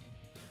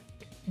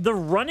 The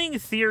running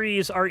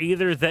theories are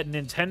either that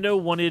Nintendo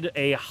wanted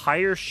a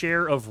higher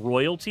share of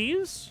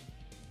royalties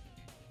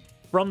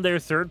from their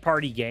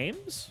third-party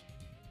games,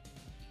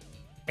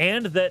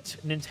 and that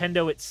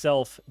Nintendo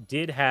itself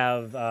did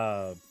have...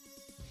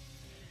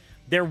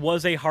 there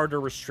was a harder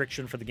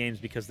restriction for the games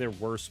because there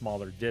were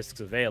smaller discs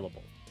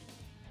available.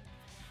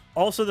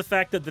 Also, the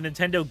fact that the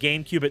Nintendo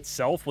GameCube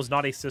itself was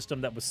not a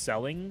system that was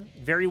selling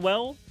very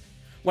well.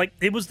 Like,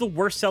 it was the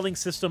worst-selling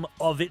system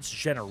of its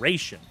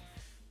generation.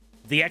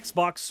 The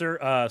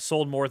Xbox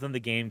sold more than the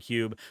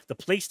GameCube. The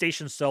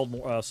PlayStation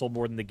sold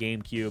more than the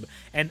GameCube.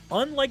 And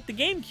unlike the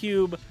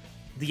GameCube,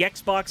 the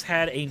Xbox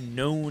had a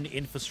known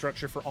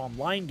infrastructure for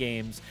online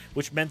games,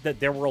 which meant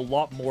that there were a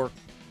lot more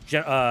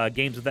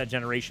games of that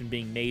generation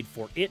being made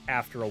for it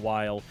after a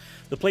while.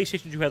 The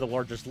PlayStation 2 had the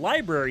largest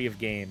library of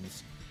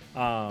games.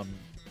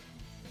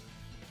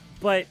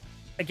 But,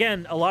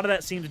 again, a lot of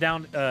that seems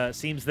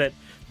that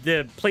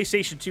the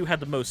PlayStation 2 had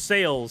the most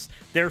sales,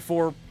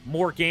 therefore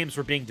more games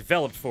were being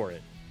developed for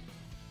it.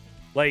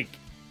 Like,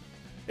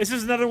 this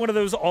is another one of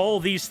those all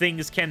these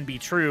things can be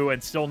true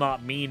and still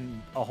not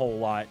mean a whole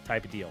lot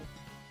type of deal.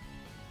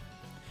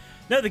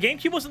 No, the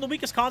GameCube wasn't the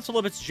weakest console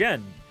of its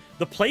gen.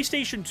 The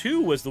PlayStation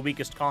 2 was the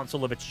weakest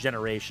console of its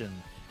generation,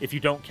 if you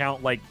don't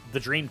count, like, the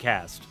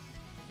Dreamcast.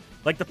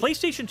 Like, the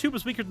PlayStation 2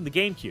 was weaker than the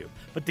GameCube,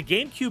 but the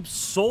GameCube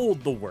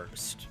sold the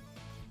worst.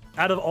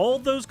 Out of all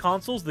those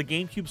consoles, the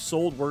GameCube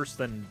sold worse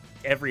than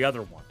every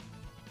other one.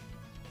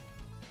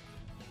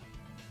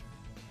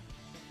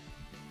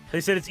 They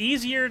said it's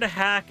easier to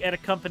hack at a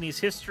company's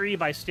history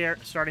by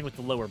starting with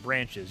the lower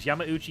branches.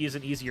 Yamauchi is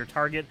an easier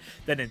target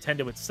than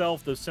Nintendo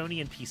itself, though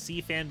Sony and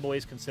PC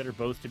fanboys consider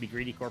both to be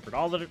greedy corporate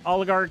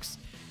oligarchs.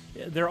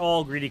 They're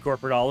all greedy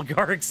corporate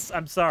oligarchs.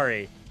 I'm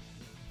sorry.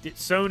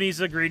 Sony's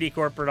a greedy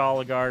corporate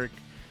oligarch.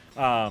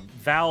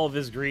 Valve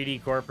is greedy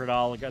corporate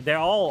oligarch. They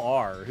all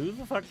are. Who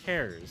the fuck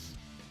cares?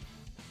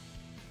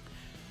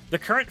 The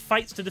current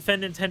fights to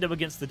defend Nintendo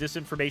against the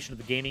disinformation of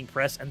the gaming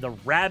press and the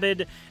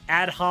rabid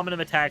ad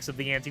hominem attacks of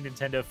the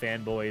anti-Nintendo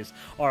fanboys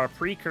are a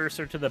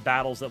precursor to the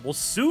battles that will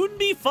soon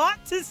be fought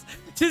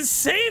to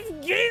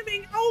save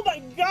gaming. Oh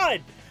my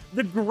god!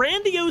 The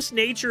grandiose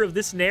nature of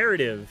this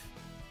narrative.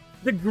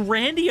 The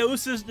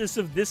grandioseness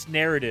of this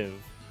narrative.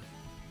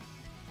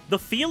 The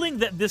feeling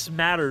that this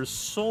matters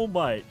so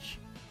much.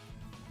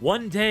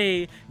 One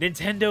day,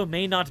 Nintendo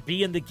may not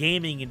be in the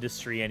gaming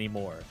industry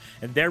anymore,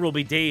 and there will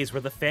be days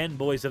where the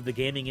fanboys of the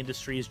gaming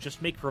industries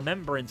just make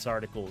remembrance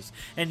articles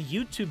and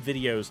YouTube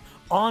videos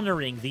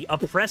honoring the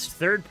oppressed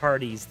third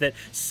parties that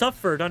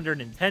suffered under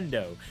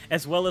Nintendo,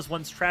 as well as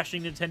ones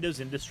trashing Nintendo's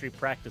industry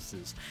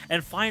practices,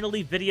 and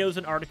finally videos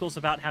and articles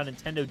about how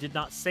Nintendo did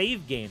not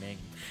save gaming,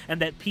 and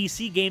that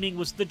PC gaming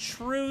was the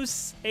true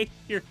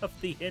savior of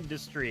the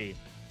industry.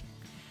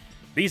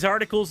 These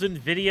articles and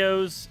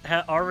videos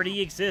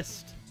already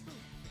exist.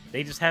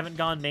 They just haven't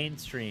gone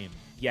mainstream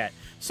yet.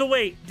 So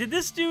wait, did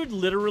this dude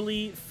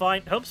literally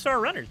find...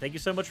 Homestar Runner, thank you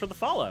so much for the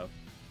follow.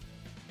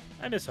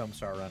 I miss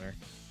Homestar Runner.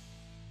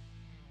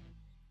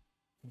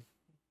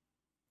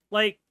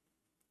 Like,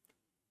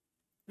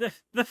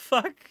 the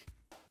fuck?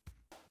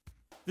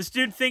 This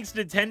dude thinks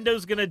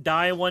Nintendo's gonna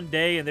die one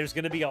day and there's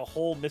gonna be a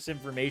whole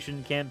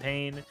misinformation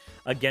campaign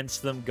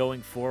against them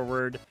going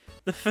forward.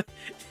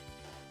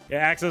 Yeah,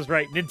 Axel's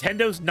right.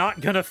 Nintendo's not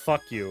gonna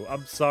fuck you.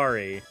 I'm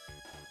sorry.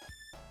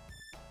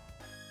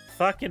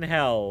 Fucking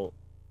hell.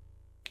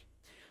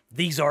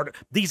 These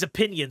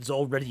opinions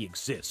already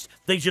exist.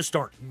 They just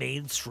aren't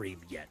mainstream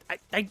yet.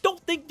 I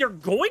don't think they're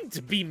going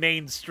to be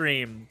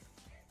mainstream.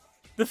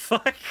 The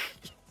fuck?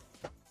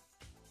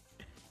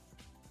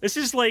 This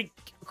is like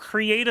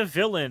create a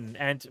villain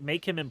and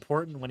make him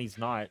important when he's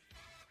not.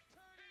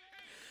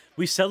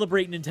 We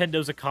celebrate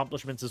Nintendo's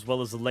accomplishments as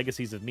well as the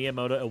legacies of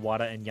Miyamoto,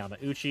 Iwata, and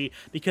Yamauchi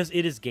because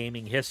it is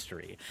gaming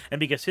history, and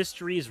because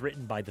history is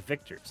written by the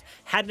victors.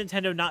 Had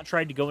Nintendo not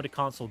tried to go into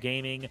console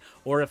gaming,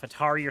 or if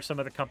Atari or some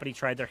other company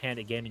tried their hand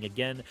at gaming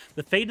again,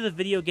 the fate of the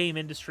video game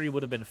industry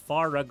would have been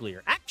far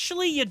uglier.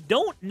 Actually, you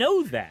don't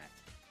know that.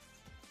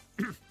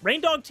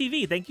 Raindog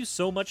TV, thank you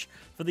so much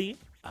for the...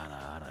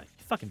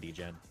 fucking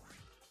degen.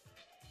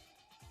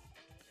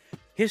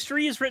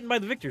 History is written by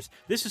the victors.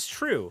 This is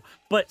true,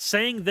 but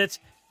saying that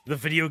the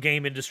video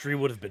game industry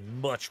would have been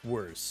much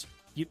worse.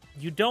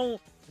 You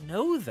don't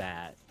know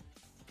that.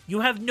 You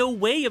have no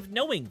way of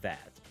knowing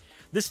that.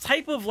 This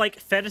type of,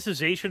 like,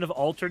 fetishization of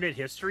alternate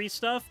history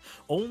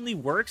stuff only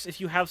works if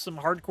you have some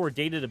hardcore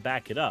data to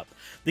back it up.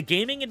 The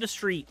gaming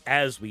industry,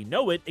 as we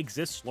know it,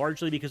 exists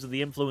largely because of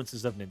the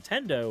influences of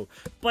Nintendo,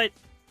 but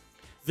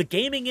the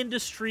gaming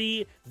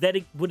industry that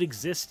would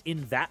exist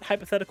in that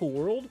hypothetical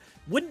world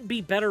wouldn't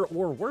be better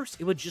or worse.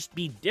 It would just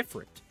be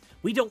different.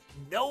 We don't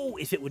know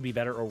if it would be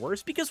better or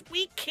worse because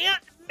we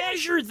can't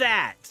measure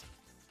that.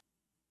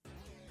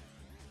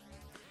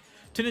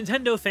 To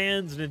Nintendo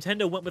fans,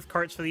 Nintendo went with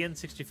carts for the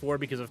N64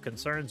 because of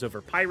concerns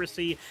over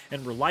piracy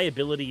and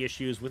reliability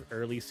issues with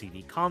early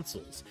CD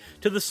consoles.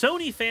 To the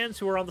Sony fans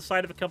who are on the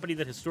side of a company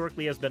that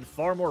historically has been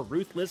far more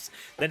ruthless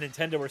than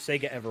Nintendo or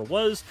Sega ever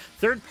was,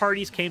 third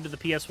parties came to the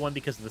PS1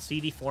 because of the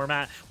CD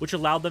format, which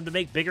allowed them to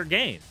make bigger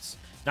games.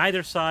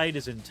 Neither side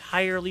is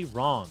entirely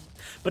wrong,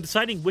 but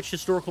deciding which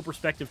historical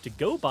perspective to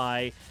go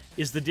by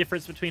is the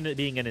difference between it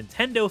being a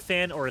Nintendo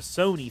fan or a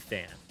Sony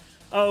fan.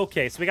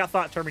 Okay, so we got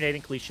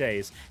thought-terminating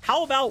cliches.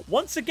 How about,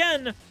 once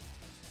again,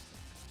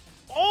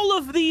 all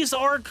of these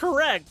are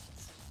correct.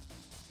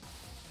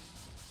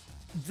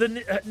 The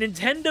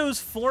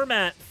Nintendo's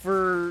format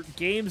for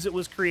games it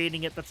was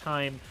creating at the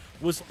time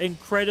was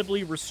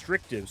incredibly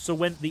restrictive. So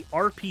when the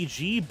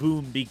RPG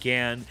boom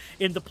began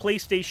in the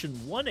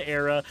PlayStation 1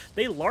 era,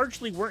 they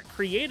largely weren't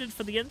created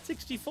for the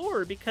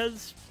N64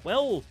 because,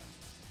 well,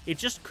 it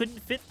just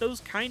couldn't fit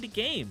those kind of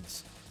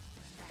games.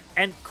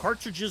 And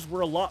cartridges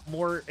were a lot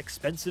more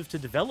expensive to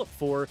develop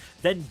for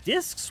than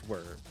discs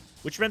were,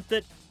 which meant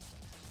that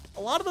a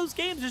lot of those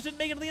games just didn't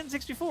make it to the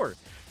N64.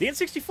 The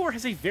N64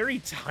 has a very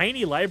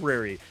tiny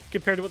library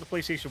compared to what the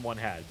PlayStation 1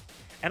 had.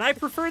 And I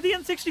prefer the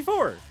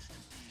N64.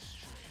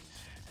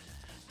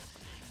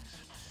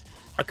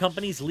 A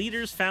company's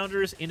leaders,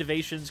 founders,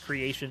 innovations,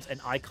 creations,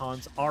 and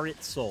icons are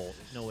its soul.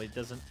 No, it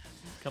doesn't.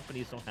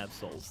 Companies don't have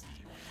souls.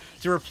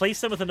 To replace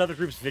them with another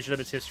group's vision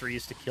of its history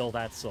is to kill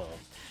that soul.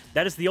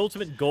 That is the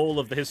ultimate goal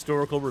of the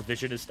historical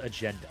revisionist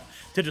agenda.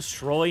 To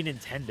destroy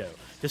Nintendo.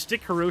 To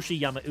stick Hiroshi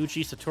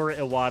Yamauchi, Satoru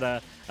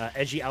Iwata,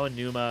 Eiji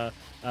Aonuma,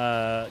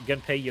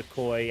 Gunpei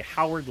Yokoi,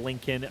 Howard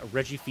Lincoln,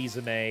 Reggie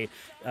Fils-Aimé,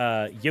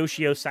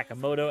 Yoshio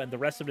Sakamoto, and the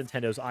rest of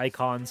Nintendo's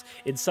icons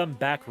in some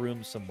back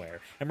room somewhere,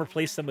 and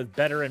replace them with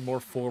better and more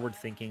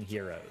forward-thinking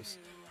heroes.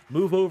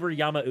 Move over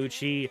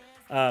Yamauchi.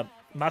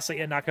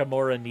 Masaya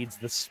Nakamura needs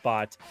this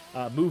spot.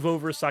 Move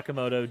over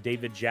Sakamoto.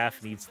 David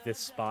Jaff needs this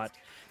spot.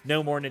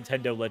 No more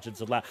Nintendo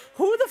Legends allowed.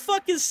 Who the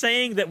fuck is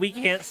saying that we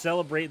can't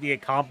celebrate the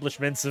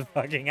accomplishments of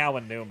fucking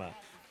Aonuma?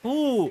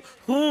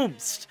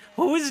 Whomst?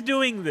 Who is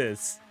doing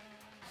this?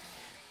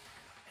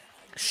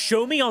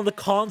 Show me on the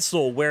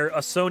console where a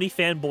Sony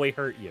fanboy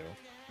hurt you.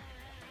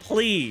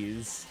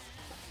 Please.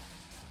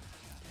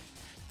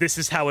 This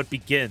is how it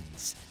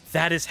begins.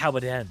 That is how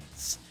it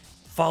ends.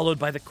 Followed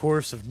by the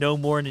chorus of no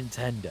more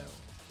Nintendo.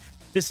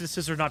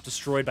 Businesses are not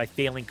destroyed by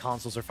failing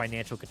consoles or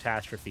financial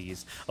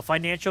catastrophes. A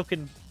financial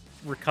can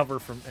recover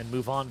from and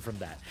move on from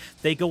that.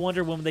 They go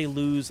under when they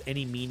lose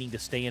any meaning to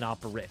stay in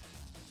operate.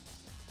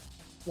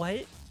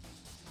 What?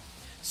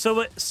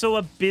 So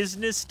a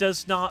business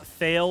does not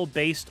fail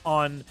based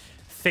on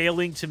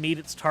failing to meet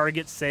its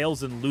target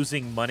sales and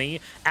losing money?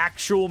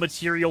 Actual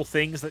material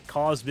things that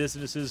cause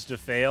businesses to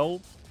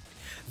fail?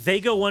 They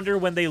go under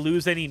when they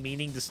lose any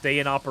meaning to stay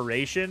in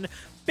operation?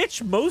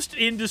 Bitch, most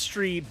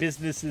industry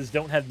businesses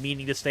don't have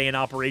meaning to stay in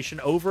operation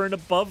over and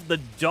above the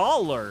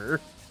dollar.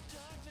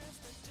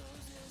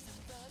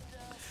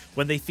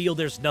 When they feel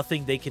there's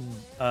nothing they can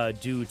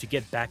do to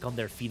get back on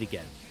their feet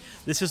again.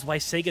 This is why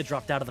Sega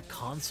dropped out of the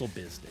console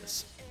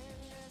business.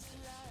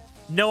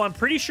 No, I'm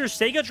pretty sure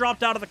Sega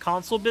dropped out of the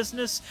console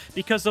business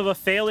because of a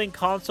failing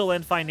console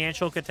and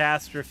financial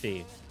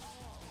catastrophe.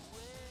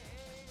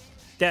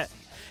 That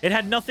it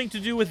had nothing to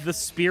do with the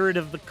spirit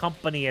of the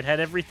company. It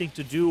had everything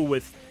to do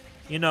with,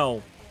 you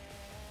know,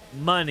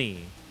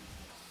 money.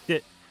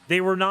 They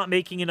were not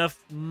making enough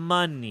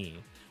money.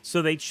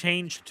 So they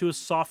changed to a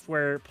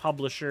software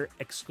publisher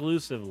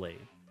exclusively.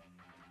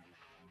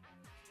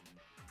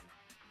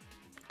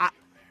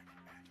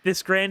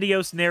 This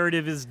grandiose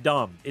narrative is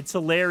dumb. It's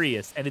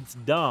hilarious, and it's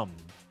dumb.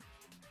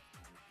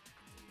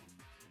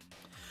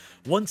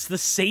 Once the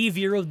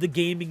savior of the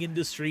gaming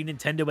industry,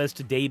 Nintendo has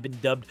today been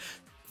dubbed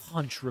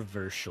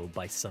controversial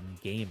by some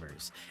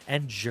gamers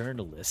and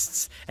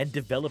journalists and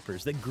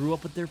developers that grew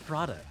up with their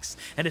products.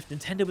 And if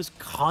Nintendo is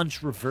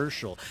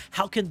controversial,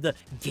 how can the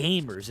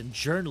gamers and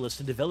journalists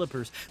and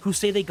developers who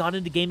say they got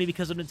into gaming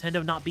because of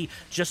Nintendo not be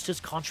just as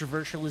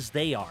controversial as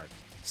they are?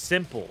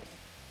 Simple.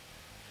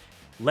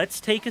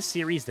 Let's take a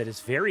series that is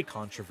very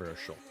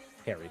controversial,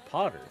 Harry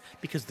Potter,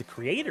 because the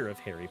creator of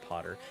Harry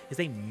Potter is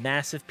a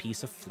massive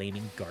piece of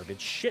flaming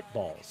garbage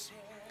shitballs.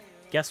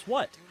 Guess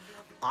what?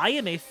 I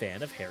am a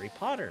fan of Harry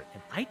Potter,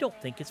 and I don't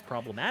think it's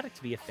problematic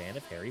to be a fan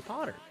of Harry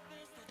Potter.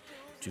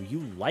 Do you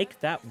like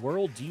that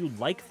world? Do you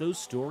like those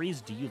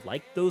stories? Do you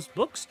like those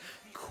books?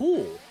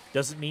 Cool.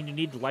 Doesn't mean you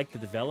need to like the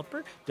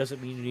developer.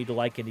 Doesn't mean you need to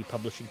like any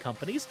publishing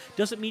companies.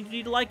 Doesn't mean you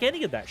need to like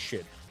any of that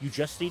shit. You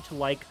just need to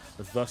like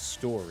the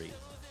story.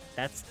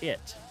 That's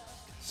it.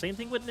 Same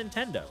thing with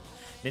Nintendo.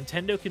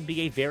 Nintendo can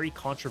be a very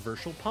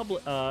controversial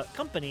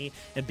company,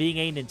 and being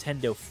a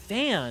Nintendo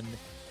fan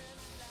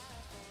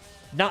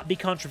not be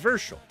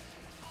controversial.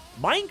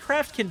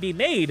 Minecraft can be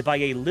made by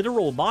a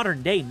literal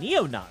modern-day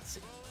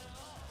neo-Nazi,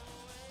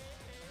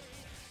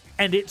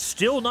 and it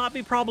still not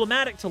be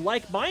problematic to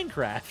like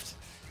Minecraft.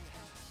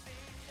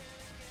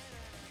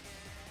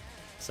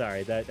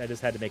 Sorry, I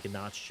just had to make a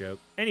notch joke.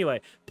 Anyway,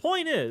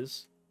 point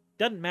is,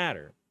 doesn't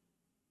matter.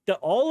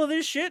 All of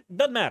this shit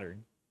doesn't matter.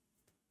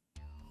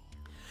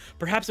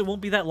 Perhaps it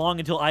won't be that long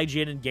until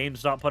IGN and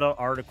GameStop put out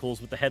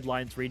articles with the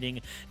headlines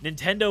reading,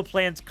 Nintendo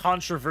plans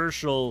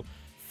controversial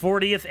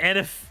 40th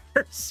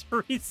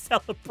anniversary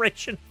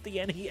celebration of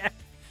the NES.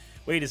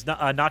 Wait, is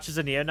Notch is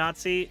a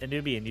neo-Nazi? A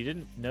Nubian, you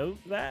didn't know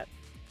that?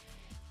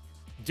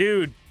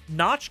 Dude,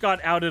 Notch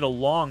got outed a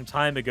long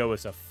time ago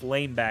as a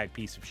flame bag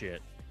piece of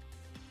shit.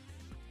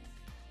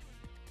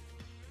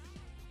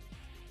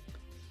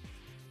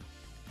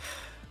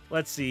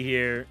 Let's see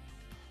here.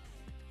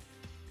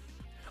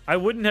 I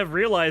wouldn't have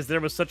realized there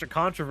was such a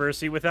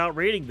controversy without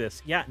reading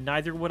this. Yeah,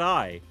 neither would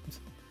I.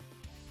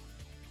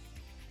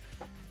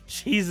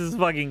 Jesus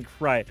fucking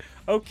Christ.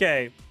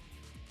 Okay.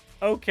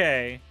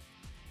 Okay.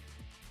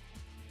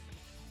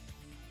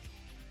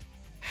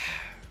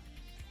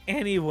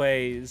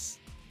 Anyways.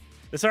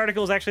 This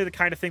article is actually the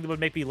kind of thing that would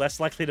make me less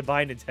likely to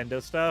buy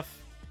Nintendo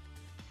stuff.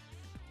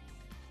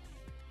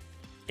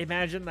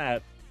 Imagine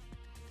that.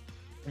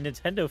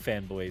 Nintendo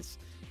fanboys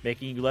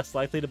making you less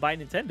likely to buy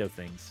Nintendo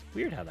things.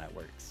 Weird how that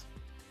works.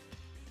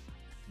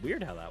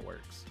 Weird how that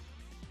works.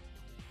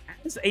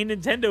 As a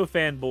Nintendo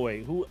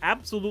fanboy who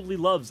absolutely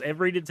loves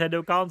every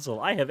Nintendo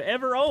console I have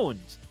ever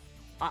owned,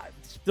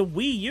 the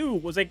Wii U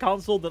was a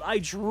console that I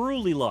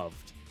truly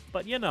loved.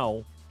 But, you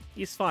know,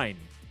 he's fine.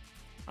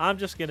 I'm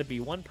just going to be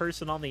one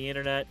person on the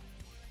internet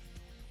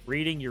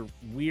reading your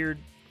weird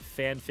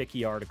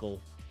fanficky article.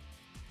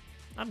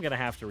 I'm going to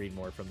have to read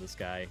more from this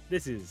guy.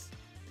 This is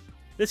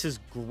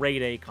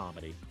grade A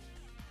comedy.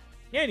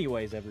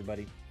 Anyways,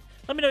 everybody,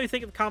 let me know what you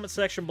think in the comment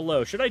section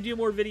below. Should I do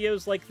more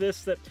videos like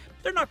this that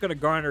they're not going to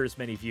garner as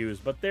many views,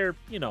 but they're,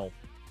 you know,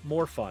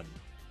 more fun.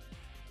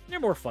 They're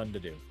more fun to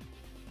do.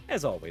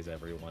 As always,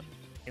 everyone,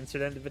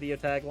 insert end video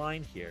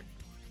tagline here.